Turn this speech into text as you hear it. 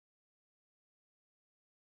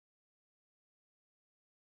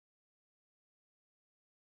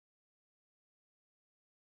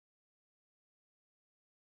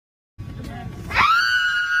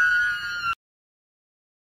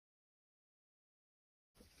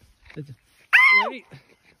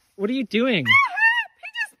What are you doing?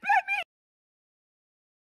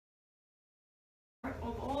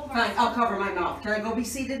 Fine, I'll cover my mouth. Can I go be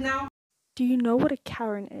seated now? Do you know what a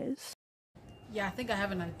Karen is? Yeah, I think I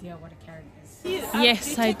have an idea what a Karen is.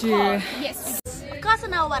 Yes, I do. Yes. Of course I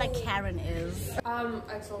know what a Karen is.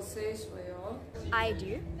 Ek sal sê so ja. I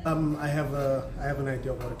do. I have an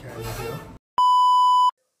idea of what a Karen is, yeah.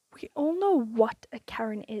 We all know what a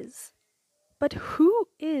Karen is. But who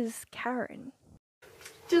is Karen?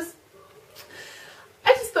 I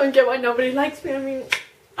just don't get why nobody likes me. I mean,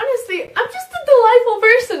 honestly, I'm just a delightful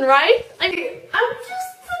person, right? I'm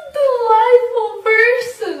just a delightful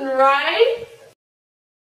person, right?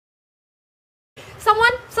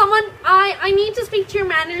 Someone, I need to speak to your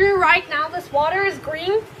manager right now. This water is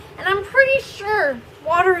green, and I'm pretty sure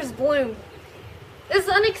water is blue. This is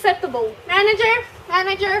unacceptable. Manager.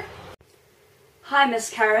 Hi, Miss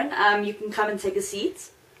Karen. You can come and take a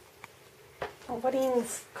seat. Nobody in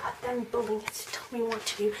this goddamn building gets to tell me what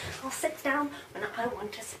to do. I'll sit down when I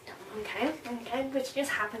want to sit down, okay? Okay? Which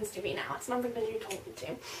just happens to be now. It's not because you told me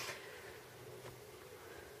to.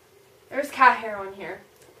 There's cat hair on here.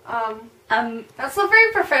 That's not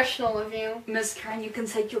very professional of you. Miss Karen, you can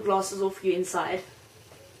take your glasses off you inside.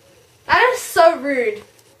 That is so rude.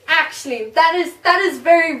 Actually, that is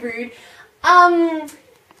very rude.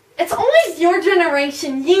 It's always your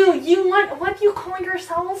generation. You what do you call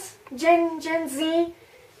yourselves? Gen Z?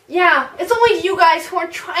 Yeah, it's always you guys who are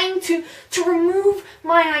trying to remove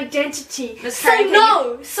my identity. Miss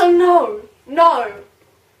Karen, so no.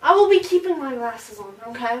 I will be keeping my glasses on,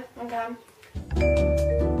 okay?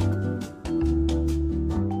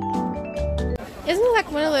 Isn't it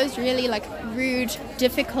like one of those really like rude,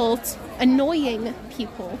 difficult, annoying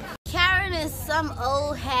people? Karen is some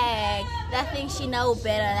old hag that thinks she know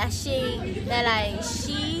better.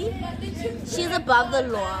 She's above the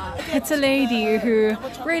law. It's a lady who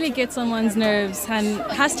really gets on one's nerves and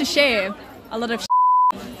has to share a lot of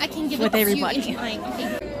I can give with everybody.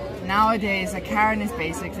 Nowadays, a Karen is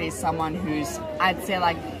basically someone who's, I'd say,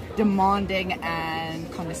 like demanding and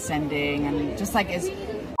condescending and just like is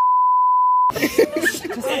just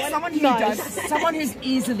like someone who's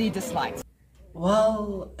easily disliked.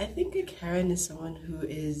 Well, I think a Karen is someone who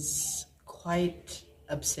is quite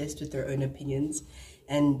obsessed with their own opinions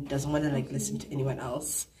and doesn't want to like listen to anyone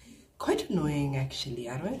else. Quite annoying, actually.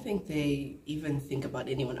 I don't think they even think about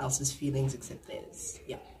anyone else's feelings except theirs.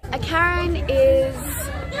 Yeah. A Karen is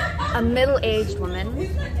a middle-aged woman,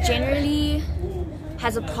 generally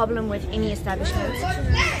has a problem with any establishment,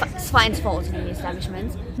 finds fault in any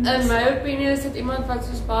establishment. In my opinion is dit iemand wat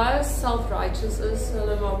soos baie self-righteous is.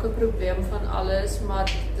 Hulle maak 'n probleem van alles, maar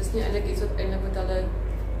dis nie eintlik iets wat eintlik met hulle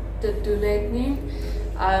te doen het nie.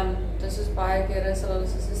 Dis is baie keer as hulle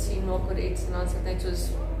soos 'n scene maak oor iets en dan is dit net soos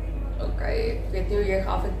okay, ek weet nie hoe jy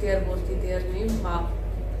geaffekteer word hierdeur nie, maar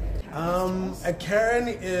a Karen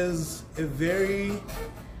is a very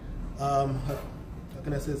how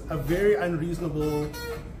can I say this? A very unreasonable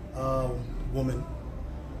woman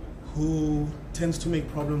who tends to make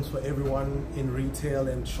problems for everyone in retail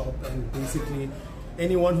and shop and basically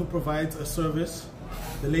anyone who provides a service.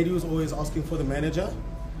 The lady who's always asking for the manager,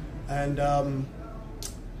 and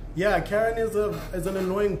yeah, Karen is an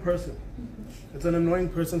annoying person. It's an annoying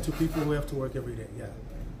person to people who have to work every day. Yeah.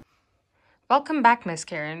 Welcome back, Miss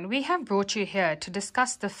Karen. We have brought you here to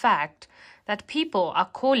discuss the fact that people are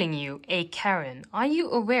calling you a Karen. Are you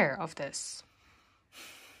aware of this?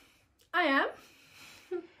 I am.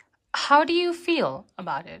 How do you feel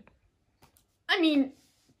about it? I mean,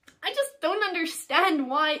 I just don't understand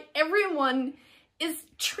why everyone is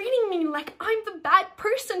treating me like I'm the bad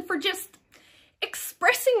person for just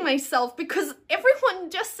expressing myself, because everyone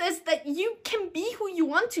just says that you can be who you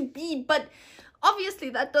want to be, but obviously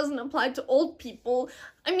that doesn't apply to old people.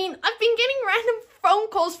 I mean, I've been getting random phone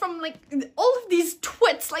calls from like all of these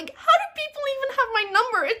twits. Like, how do people even have my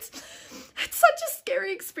number? It's such a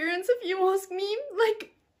scary experience if you ask me.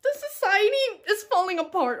 Like, the society is falling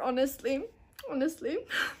apart, honestly. Honestly.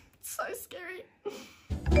 It's so scary.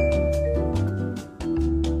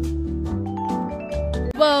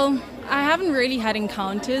 Well, I haven't really had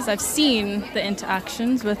encounters. I've seen the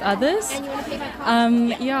interactions with others.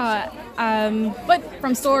 But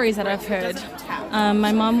from stories that I've heard,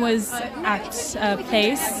 my mom was at a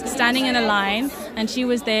place standing in a line and she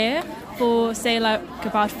was there for say like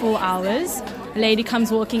about 4 hours. A lady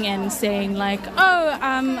comes walking in saying like, oh,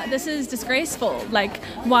 this is disgraceful. Like,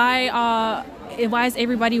 why is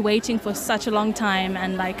everybody waiting for such a long time,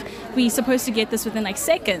 and like we're supposed to get this within like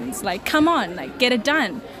seconds, like come on, like get it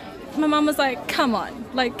done. My mom was like, come on,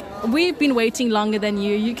 like we've been waiting longer than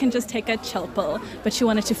you. You can just take a chill pill. But she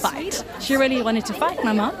wanted to fight. She really wanted to fight,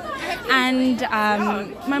 my mom. And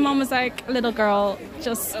my mom was like, little girl,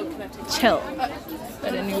 just chill.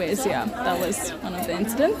 But anyways, yeah, that was one of the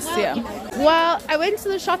incidents, yeah. Well, I went to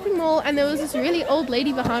the shopping mall and there was this really old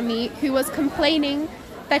lady behind me who was complaining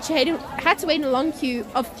that she had to wait in a long queue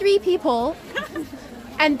of 3 people.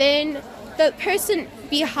 And then the person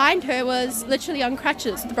behind her was literally on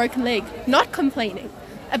crutches with a broken leg, not complaining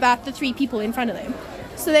about the 3 people in front of them.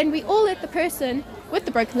 So then we all let the person with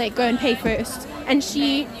the broken leg go and pay first. And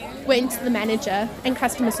she went to the manager and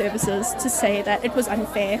customer services to say that it was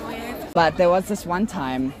unfair. But there was this one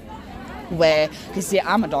time where, you see,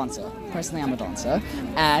 I'm a dancer. Personally, I'm a dancer.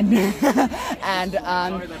 And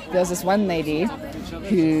there was this one lady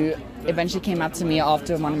who eventually came up to me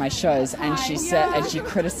after one of my shows, and she said, and she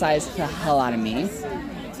criticized the hell out of me.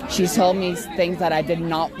 She told me things that I did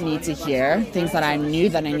not need to hear, things that I knew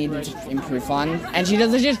that I needed to improve on. And she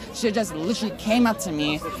just literally came up to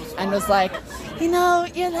me and was like, you know,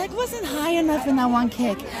 your leg wasn't high enough in that one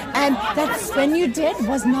kick. And that spin you did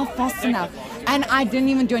was not fast enough. And I didn't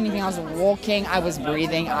even do anything. I was walking, I was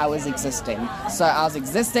breathing, I was existing. So I was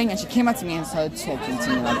existing, and she came up to me and started talking to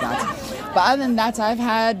me like that. But other than that, I've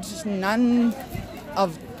had none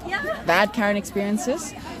of bad Karen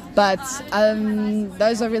experiences. But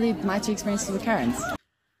those are really my 2 experiences with Karens.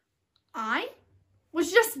 I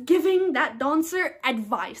was just giving that dancer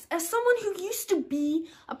advice as someone who used to be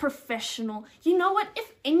a professional. You know what?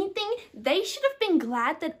 If anything, they should have been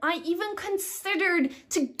glad that I even considered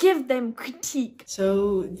to give them critique.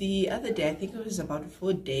 So the other day, I think it was about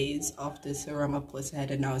 4 days after Sir Ramaphosa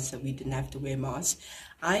had announced that we didn't have to wear masks,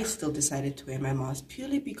 I still decided to wear my mask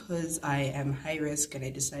purely because I am high risk, and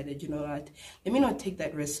I decided, you know what, let me not take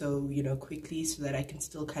that risk so, you know, quickly, so that I can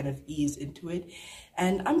still kind of ease into it.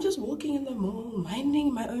 And I'm just walking in the mall,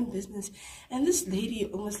 minding my own business, and this lady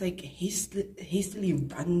almost like hastily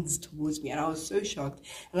runs towards me, and I was so shocked.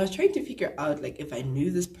 And I was trying to figure out like if I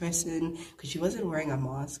knew this person, because she wasn't wearing a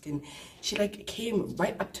mask, and she like came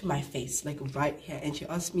right up to my face, like right here, and she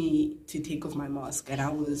asked me to take off my mask, and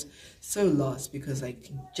I was so lost because like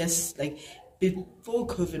just like before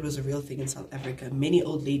COVID was a real thing in South Africa, many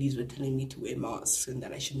old ladies were telling me to wear masks and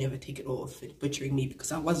that I should never take it off, and butchering me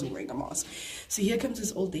because I wasn't wearing a mask. So here comes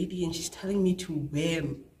this old lady and she's telling me to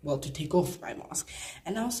to take off my mask.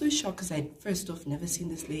 And I was so shocked because I'd first off never seen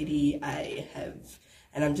this lady.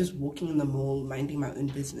 And I'm just walking in the mall, minding my own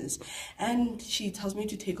business. And she tells me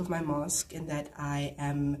to take off my mask and that I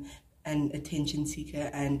am an attention seeker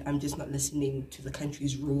and I'm just not listening to the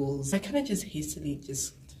country's rules. I kind of just hastily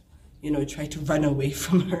tried to run away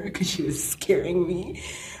from her because she was scaring me.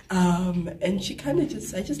 And she kind of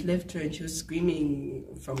I just left her, and she was screaming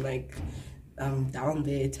from like down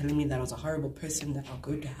there, telling me that I was a horrible person, that I'll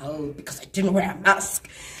go to hell because I didn't wear a mask.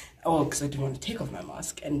 Oh, because I didn't want to take off my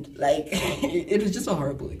mask. And like, it was just a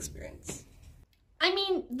horrible experience. I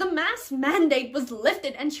mean, the mask mandate was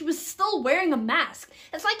lifted and she was still wearing a mask.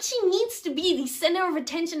 It's like she needs to be the center of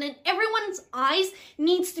attention and everyone's eyes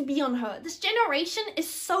needs to be on her. This generation is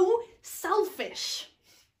so selfish.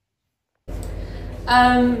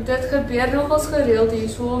 Dit gebeur nogals gereeld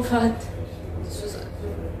hierso wat, soos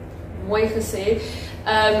mooi gesê,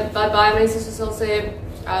 wat baie mense soos sal sê,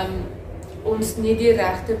 ons nie die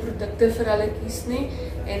regte produkte vir hulle kies nie,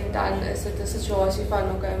 en dan is dit 'n situasie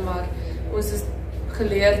van okay, maar ons is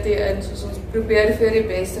geleerd hierin, soos ons probeer vir die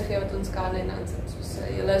beste gee wat ons kan, en dan sit soos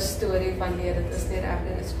 'n hele storie van nee, dit is nie reg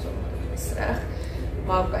nie, dit is soms reg,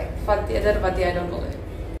 maar okay, vat eerder wat jy dan wil hê.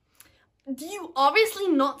 Do you obviously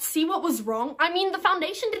not see what was wrong? I mean, the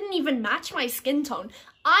foundation didn't even match my skin tone.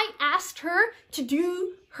 I asked her to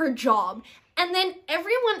do her job, and then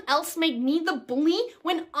everyone else made me the bully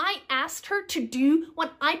when I asked her to do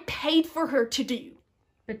what I paid for her to do.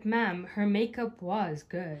 But ma'am, her makeup was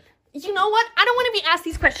good. You know what? I don't want to be asked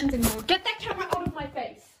these questions anymore. Get that camera out of my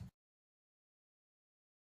face.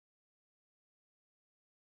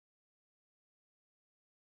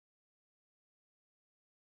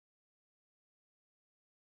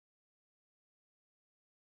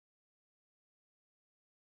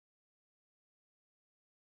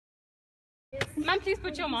 Ma'am, please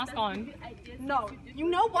put your mask on. No. You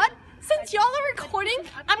know what? Since y'all are recording,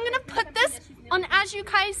 I'm gonna put this on, as you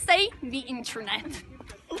guys say, the internet.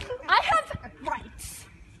 I have rights.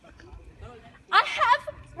 I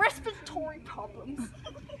have respiratory problems.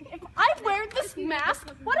 If I wear this mask,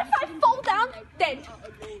 what if I fall down dead?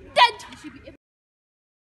 Dead!